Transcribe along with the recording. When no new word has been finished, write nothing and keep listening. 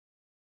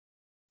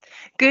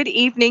Good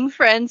evening,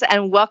 friends,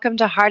 and welcome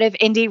to Heart of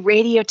Indie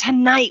Radio.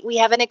 Tonight, we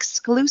have an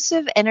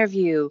exclusive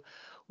interview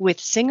with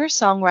singer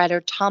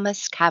songwriter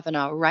Thomas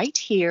Cavanaugh right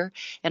here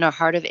in our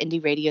Heart of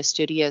Indie Radio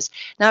studios.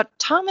 Now,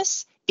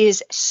 Thomas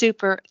is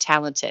super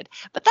talented,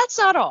 but that's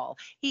not all.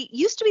 He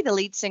used to be the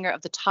lead singer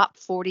of the top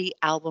 40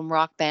 album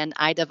rock band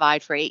I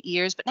Divide for 8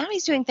 years, but now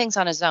he's doing things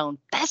on his own.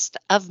 Best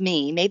of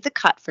Me made the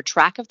cut for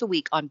Track of the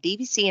Week on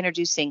BBC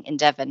Introducing in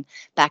Devon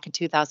back in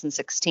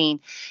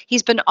 2016.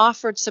 He's been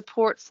offered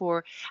support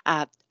for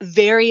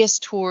various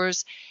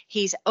tours.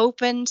 He's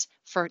opened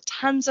for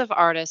tons of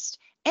artists,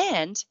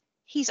 and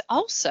he's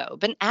also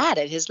been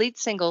added his lead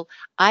single,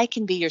 I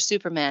Can Be Your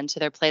Superman, to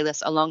their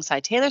playlist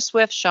alongside Taylor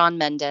Swift, Shawn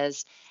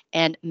Mendes,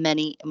 and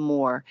many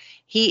more.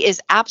 He is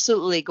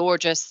absolutely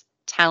gorgeous,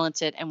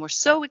 talented, and we're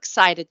so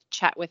excited to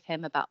chat with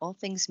him about all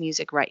things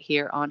music right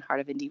here on Heart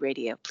of Indie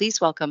Radio.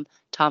 Please welcome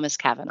Thomas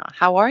Cavanaugh.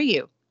 How are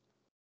you?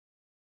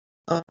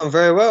 I'm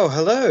very well.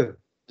 Hello.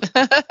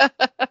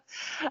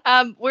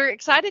 We're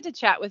excited to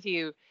chat with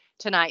you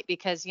tonight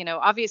because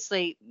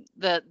obviously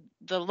the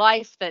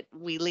life that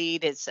we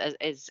lead is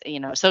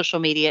social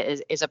media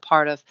is a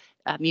part of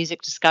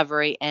music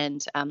discovery,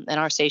 and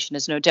our station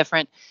is no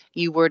different.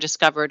 You were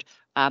discovered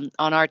on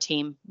our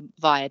team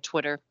via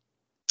Twitter,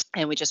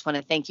 and we just want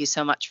to thank you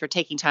so much for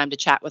taking time to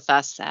chat with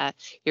us.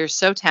 You're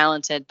so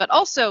talented, but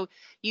also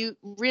you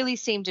really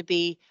seem to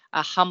be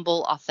a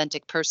humble,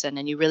 authentic person,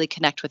 and you really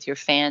connect with your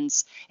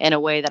fans in a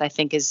way that I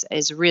think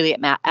is really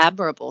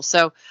admirable.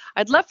 So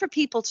I'd love for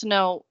people to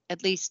know,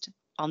 at least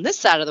on this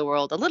side of the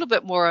world, a little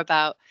bit more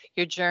about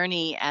your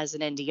journey as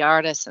an indie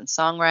artist and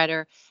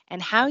songwriter,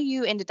 and how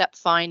you ended up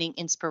finding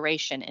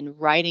inspiration in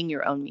writing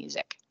your own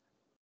music.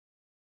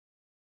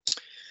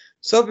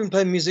 So I've been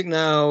playing music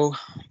now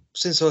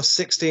since I was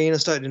 16. I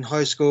started in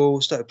high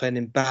school, started playing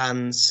in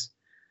bands.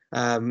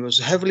 I was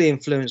heavily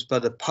influenced by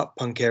the pop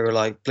punk era,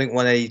 like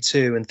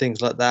Blink-182 and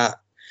things like that.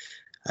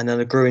 And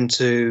then I grew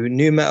into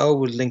nu metal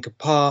with Linkin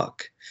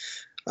Park.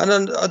 And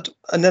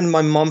then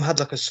my mom had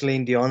like a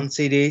Celine Dion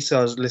CD, so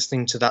I was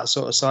listening to that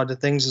sort of side of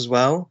things as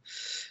well.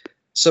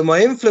 So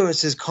my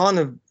influences kind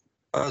of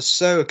are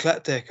so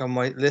eclectic on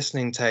my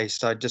listening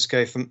taste. I just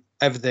go from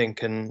everything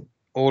and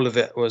all of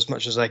it, or as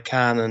much as I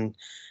can, and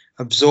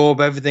absorb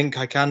everything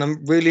I can.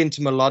 I'm really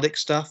into melodic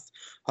stuff.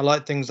 I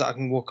like things that I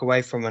can walk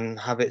away from and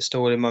have it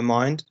stored in my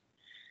mind.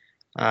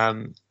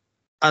 And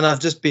I've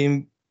just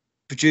been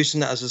producing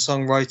that as a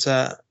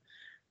songwriter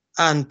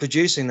and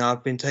producing that.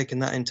 I've been taking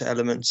that into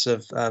elements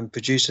of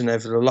producing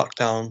over the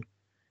lockdown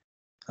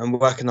and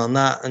working on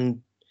that, and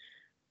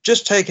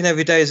just taking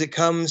every day as it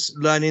comes,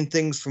 learning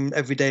things from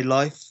everyday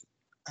life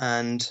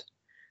and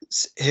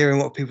hearing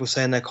what people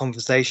say in their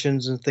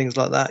conversations and things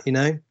like that,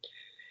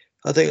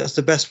 I think that's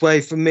the best way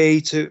for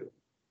me to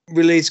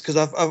release, because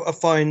I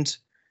find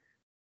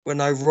when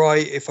I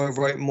write, if I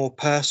write more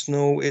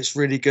personal, it's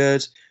really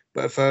good.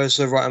 But if I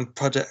also write on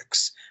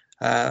projects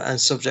and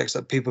subjects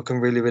that people can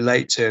really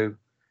relate to,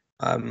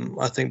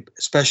 I think,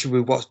 especially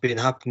with what's been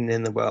happening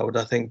in the world,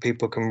 I think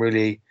people can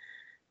really,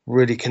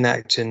 really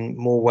connect in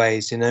more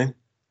ways,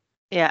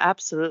 Yeah,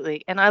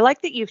 absolutely. And I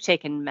like that you've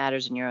taken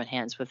matters in your own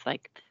hands with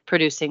like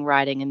producing,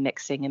 writing, and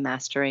mixing and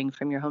mastering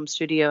from your home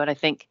studio. And I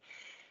think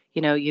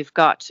you've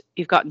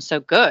gotten so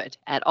good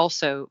at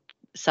also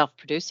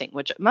self-producing,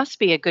 which must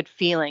be a good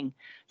feeling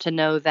to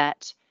know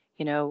that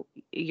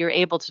you're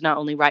able to not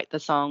only write the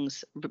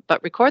songs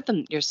but record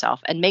them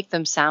yourself and make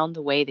them sound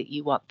the way that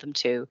you want them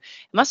to.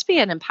 It must be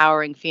an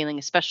empowering feeling,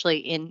 especially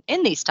in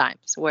these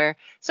times where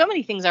so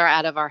many things are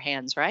out of our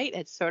hands, right?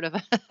 It's sort of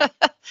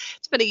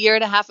it's been a year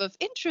and a half of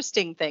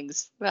interesting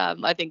things,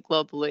 I think,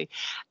 globally.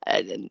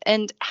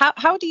 And how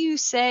would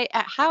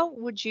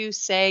you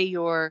say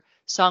your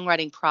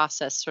songwriting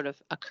process sort of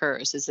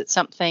occurs? Is it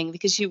something,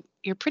 because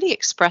you're pretty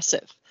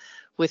expressive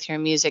with your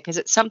music, is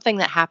it something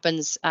that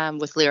happens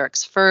with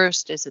lyrics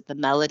first? Is it the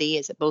melody?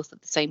 Is it both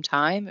at the same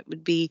time? It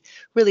would be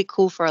really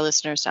cool for our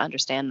listeners to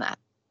understand that.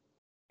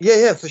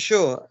 Yeah, for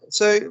sure.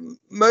 So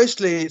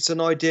mostly it's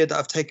an idea that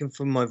I've taken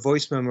from my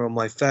voice memo on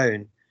my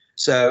phone.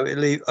 So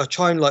I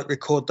try and like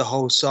record the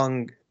whole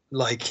song,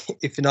 like,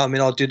 if you know what I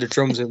mean. I'll do the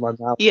drums with my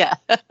mouth. Yeah.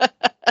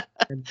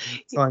 And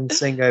try and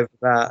sing over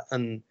that.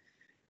 And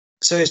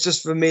so it's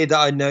just for me that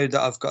I know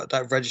that I've got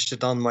that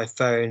registered on my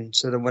phone,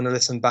 so that when I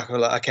listen back, I'm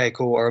like, okay,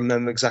 cool, I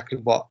remember exactly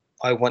what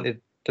I wanted,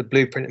 the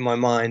blueprint in my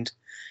mind.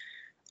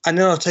 And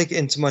then I'll take it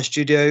into my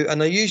studio,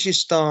 and I usually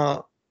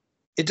start,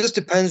 it just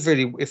depends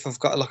really. If I've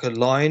got like a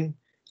line,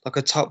 like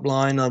a top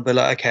line, I'll be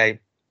like, okay,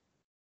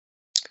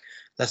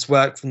 let's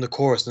work from the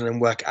chorus and then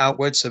work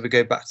outwards, so we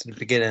go back to the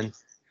beginning.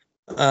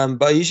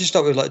 But I usually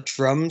start with like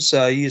drums,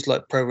 so I use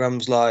like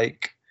programs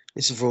like,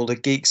 this is for all the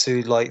geeks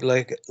who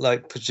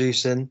like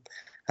producing.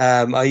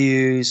 I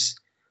use,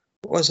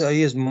 what was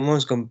it? My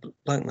mind's gone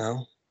blank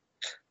now.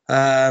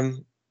 I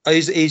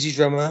use Easy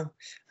Drummer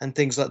and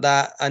things like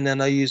that, and then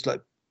I use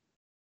like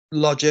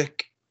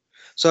Logic.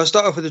 So I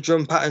start off with the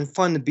drum pattern,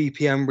 find the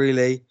BPM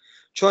really,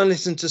 try and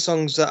listen to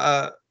songs that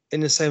are in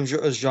the same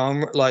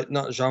genre, like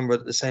not genre,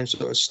 but the same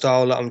sort of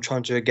style that I'm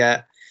trying to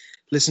get.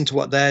 Listen to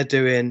what they're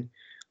doing.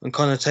 and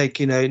kind of take,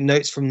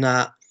 notes from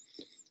that.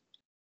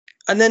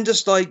 And then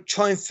just like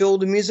try and feel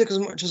the music as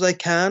much as I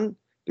can.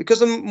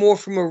 Because I'm more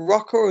from a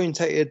rock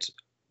orientated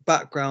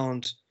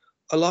background,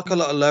 I like a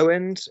lot of low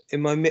end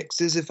in my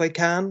mixes if I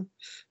can.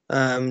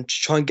 To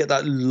try and get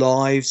that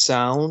live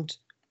sound.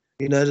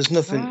 There's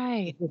nothing.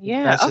 Right. There's nothing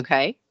Yeah. better.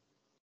 Okay.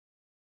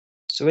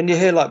 So when you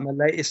hear like my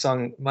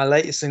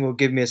latest single,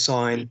 "Give Me a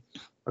Sign,"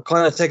 I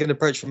kind of take an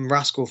approach from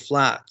Rascal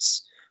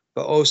Flatts,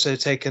 but also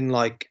taken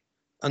like,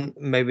 and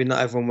maybe not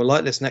everyone will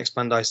like this next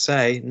band I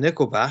say,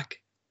 Nickelback,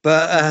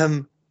 but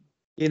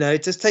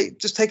just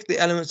take the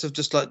elements of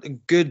just like a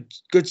good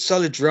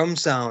solid drum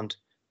sound,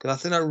 because I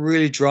think that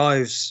really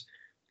drives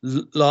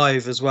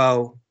live as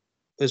well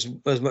as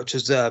much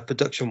as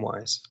production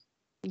wise.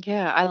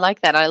 Yeah, I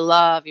like that. I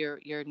love your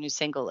new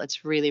single.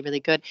 It's really, really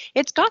good.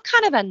 It's got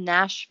kind of a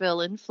Nashville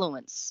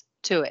influence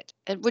to it.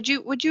 And would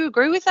you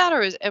agree with that,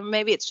 or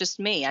maybe it's just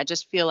me? I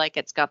just feel like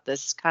it's got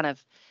this kind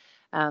of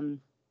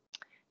um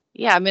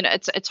yeah, I mean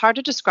it's hard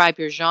to describe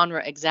your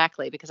genre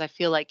exactly because I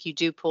feel like you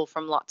do pull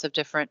from lots of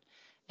different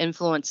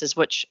influences,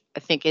 which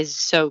I think is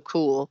so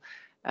cool.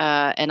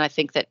 And I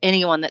think that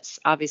anyone that's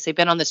obviously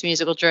been on this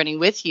musical journey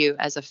with you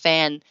as a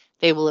fan,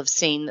 they will have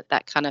seen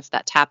that kind of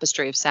that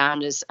tapestry of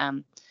sound is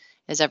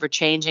ever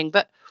changing.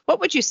 But what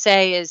would you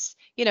say is,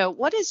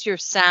 what is your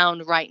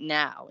sound right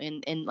now?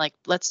 In like,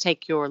 let's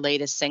take your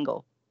latest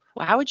single.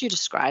 Well, how would you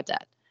describe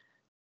that?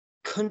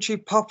 Country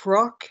pop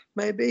rock,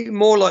 maybe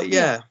more like,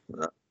 Yeah.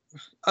 yeah.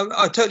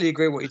 I totally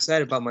agree with what you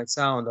said about my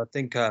sound. I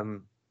think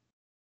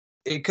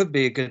it could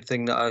be a good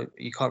thing that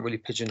you can't really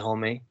pigeonhole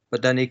me,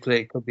 but then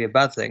equally it could be a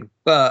bad thing.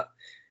 But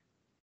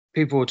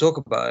people will talk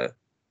about it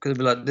because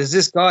they'll be like, "There's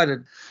this guy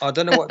that I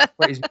don't know what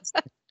he's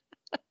missing."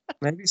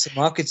 Maybe it's a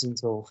marketing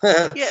tool.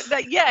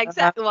 Yeah,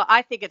 exactly. Well,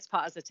 I think it's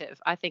positive.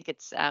 I think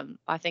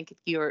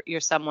you're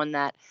someone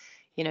that,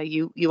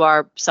 you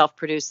are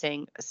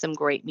self-producing some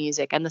great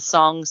music, and the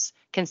songs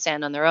can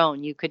stand on their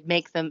own. You could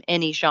make them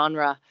any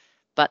genre,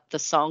 but the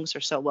songs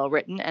are so well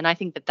written, and I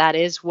think that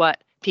is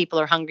what people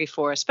are hungry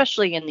for,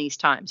 especially in these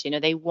times.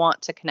 They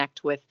want to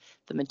connect with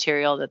the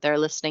material that they're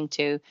listening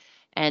to,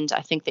 and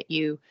I think that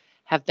you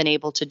have been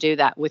able to do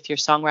that with your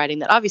songwriting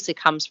that obviously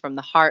comes from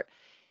the heart.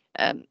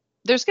 um,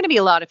 there's going to be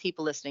a lot of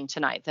people listening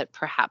tonight that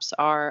perhaps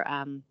are,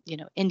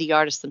 indie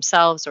artists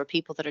themselves or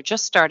people that are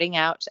just starting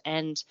out,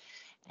 and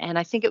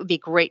I think it would be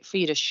great for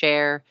you to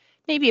share.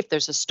 Maybe if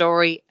there's a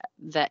story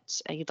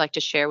that you'd like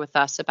to share with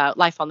us about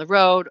life on the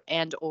road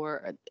and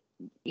or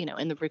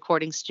in the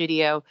recording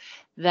studio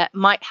that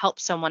might help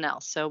someone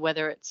else. So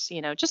whether it's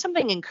just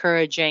something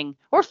encouraging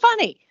or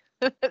funny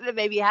that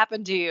maybe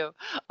happened to you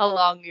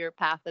along your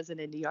path as an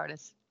indie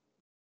artist.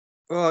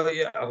 Well,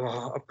 yeah,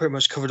 I pretty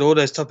much covered all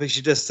those topics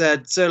you just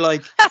said. So,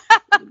 like,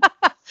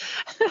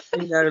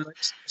 like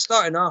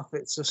starting off,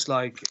 it's just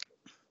like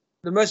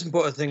the most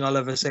important thing I'll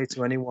ever say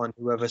to anyone,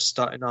 whoever's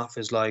starting off,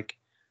 is like,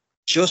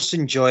 just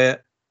enjoy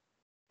it.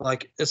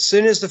 Like, as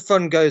soon as the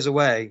fun goes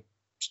away,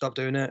 stop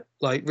doing it.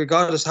 Like,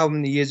 regardless how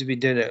many years you've been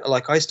doing it,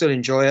 like, I still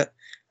enjoy it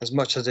as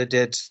much as I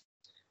did,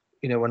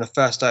 when I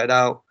first started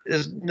out.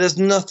 There's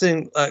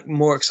nothing like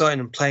more exciting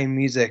than playing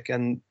music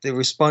and the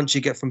response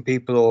you get from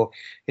people, or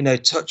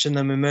touching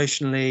them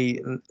emotionally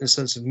in the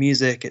sense of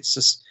music. It's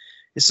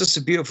just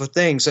a beautiful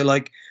thing. So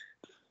like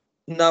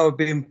now I've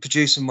been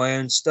producing my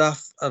own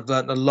stuff. I've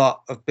learned a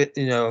lot of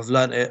I've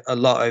learned it a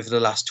lot over the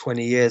last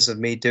 20 years of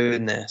me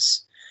doing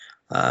this.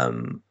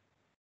 And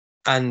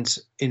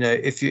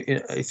if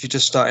you're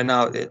just starting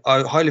out,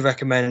 I highly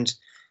recommend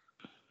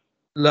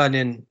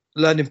learning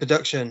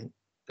production.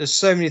 There's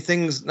so many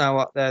things now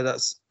out there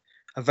that's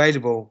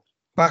available.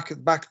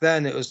 Back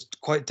then it was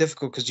quite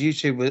difficult because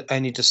YouTube was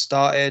only just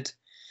started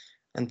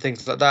and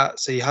things like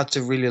that. So you had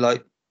to really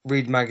like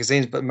read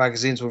magazines, but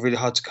magazines were really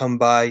hard to come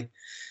by.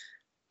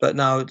 But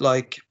now,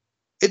 like,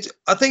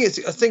 I think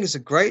it's a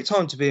great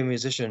time to be a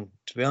musician,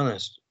 to be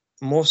honest,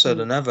 more so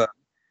than ever,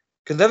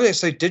 because everything's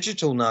so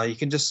digital now. You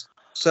can just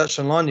search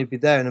online, you'd be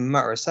there in a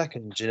matter of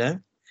seconds.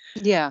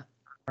 Yeah.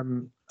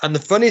 And the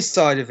funny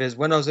side of it is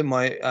when I was in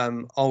my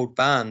old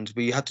band,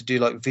 we had to do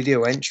like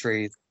video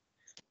entries,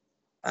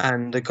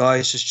 and the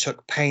guys just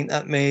chucked paint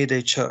at me.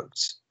 They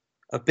chucked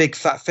a big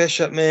fat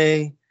fish at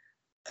me.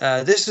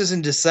 This was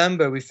in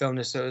December. We filmed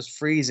this, so it was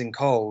freezing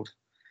cold.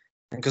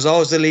 And because I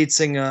was the lead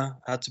singer,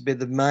 I had to be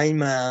the main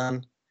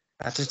man.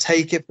 I had to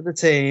take it for the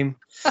team.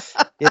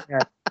 Yeah.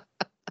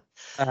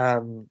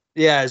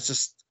 It's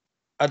just,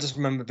 I just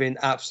remember being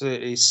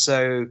absolutely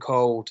so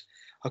cold.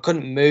 I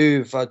couldn't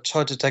move. I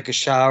tried to take a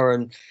shower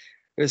and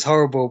it was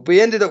horrible.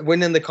 We ended up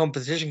winning the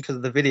competition because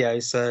of the video.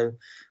 So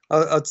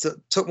I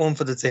took one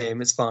for the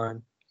team. It's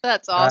fine.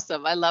 That's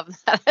awesome. I love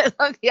that. I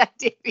love the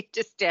idea of you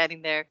just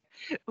standing there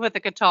with a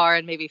guitar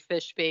and maybe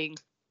fish being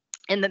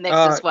in the mix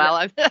as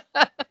well.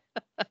 Yeah.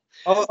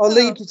 I'll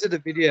link you to the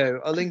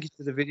video. I'll link you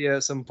to the video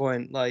at some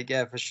point. Like,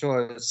 yeah, for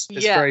sure. It's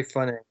very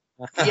funny.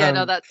 Yeah,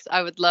 no,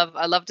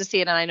 I love to see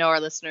it. And I know our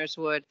listeners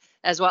would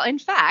as well. In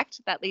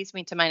fact, that leads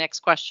me to my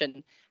next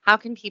question. How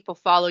can people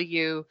follow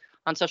you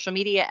on social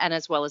media, and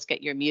as well as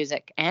get your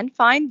music and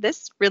find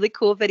this really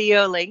cool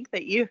video link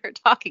that you are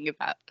talking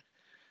about.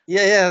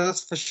 Yeah,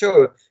 that's for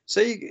sure.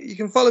 So you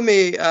can follow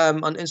me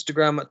on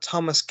Instagram at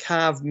Thomas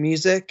Cav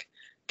Music.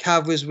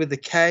 Cav was with a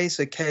K,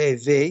 so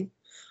Kav.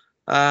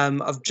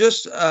 I've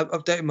just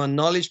updated my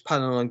knowledge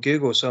panel on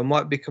Google, so I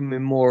might be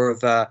becoming more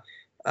of a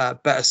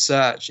better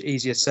search,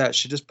 easier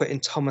search. So just put in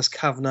Thomas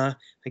Kavanagh,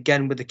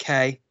 again with a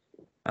K.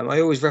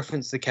 I always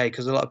reference the K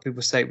because a lot of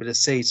people say it with a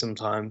C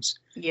sometimes.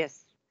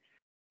 Yes.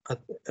 I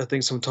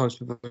think sometimes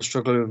people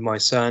struggle with my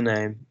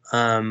surname,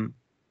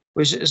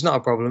 which is not a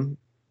problem.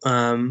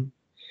 And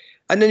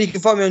then you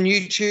can find me on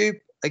YouTube,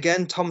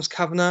 again, Thomas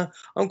Kavanagh.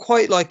 I'm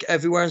quite like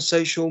everywhere on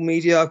social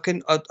media.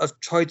 I've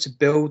tried to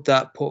build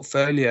that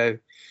portfolio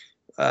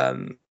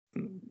a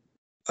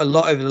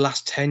lot over the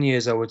last 10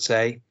 years, I would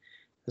say,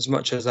 as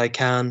much as I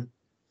can.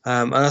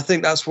 And I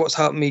think that's what's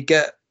helped me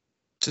get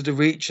to the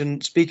reach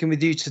and speaking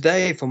with you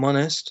today, if I'm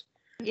honest.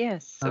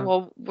 Yes.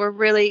 Well, we're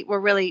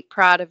really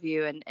proud of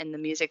you and the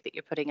music that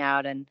you're putting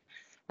out, and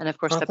of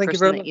course the Thank you person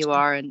very that much. you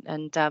are.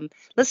 And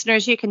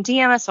listeners, you can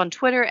DM us on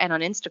Twitter and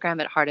on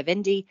Instagram at Heart of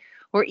Indie,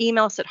 or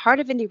email us at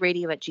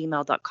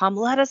heartofindieradio@gmail.com.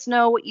 Let us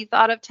know what you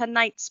thought of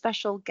tonight's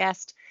special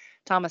guest,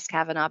 Thomas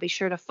Kavanagh. Be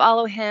sure to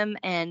follow him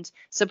and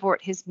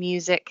support his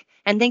music.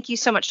 And thank you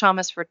so much,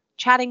 Thomas, for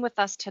chatting with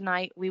us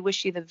tonight. We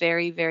wish you the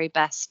very, very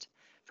best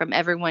from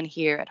everyone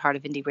here at Heart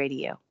of Indie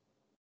Radio.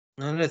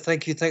 No,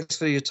 thank you. Thanks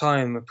for your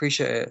time.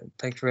 Appreciate it.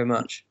 Thank you very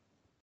much.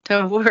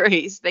 No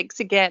worries. Thanks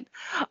again.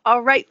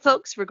 All right,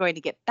 folks, we're going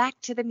to get back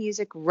to the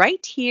music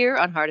right here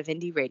on Heart of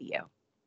Indie Radio.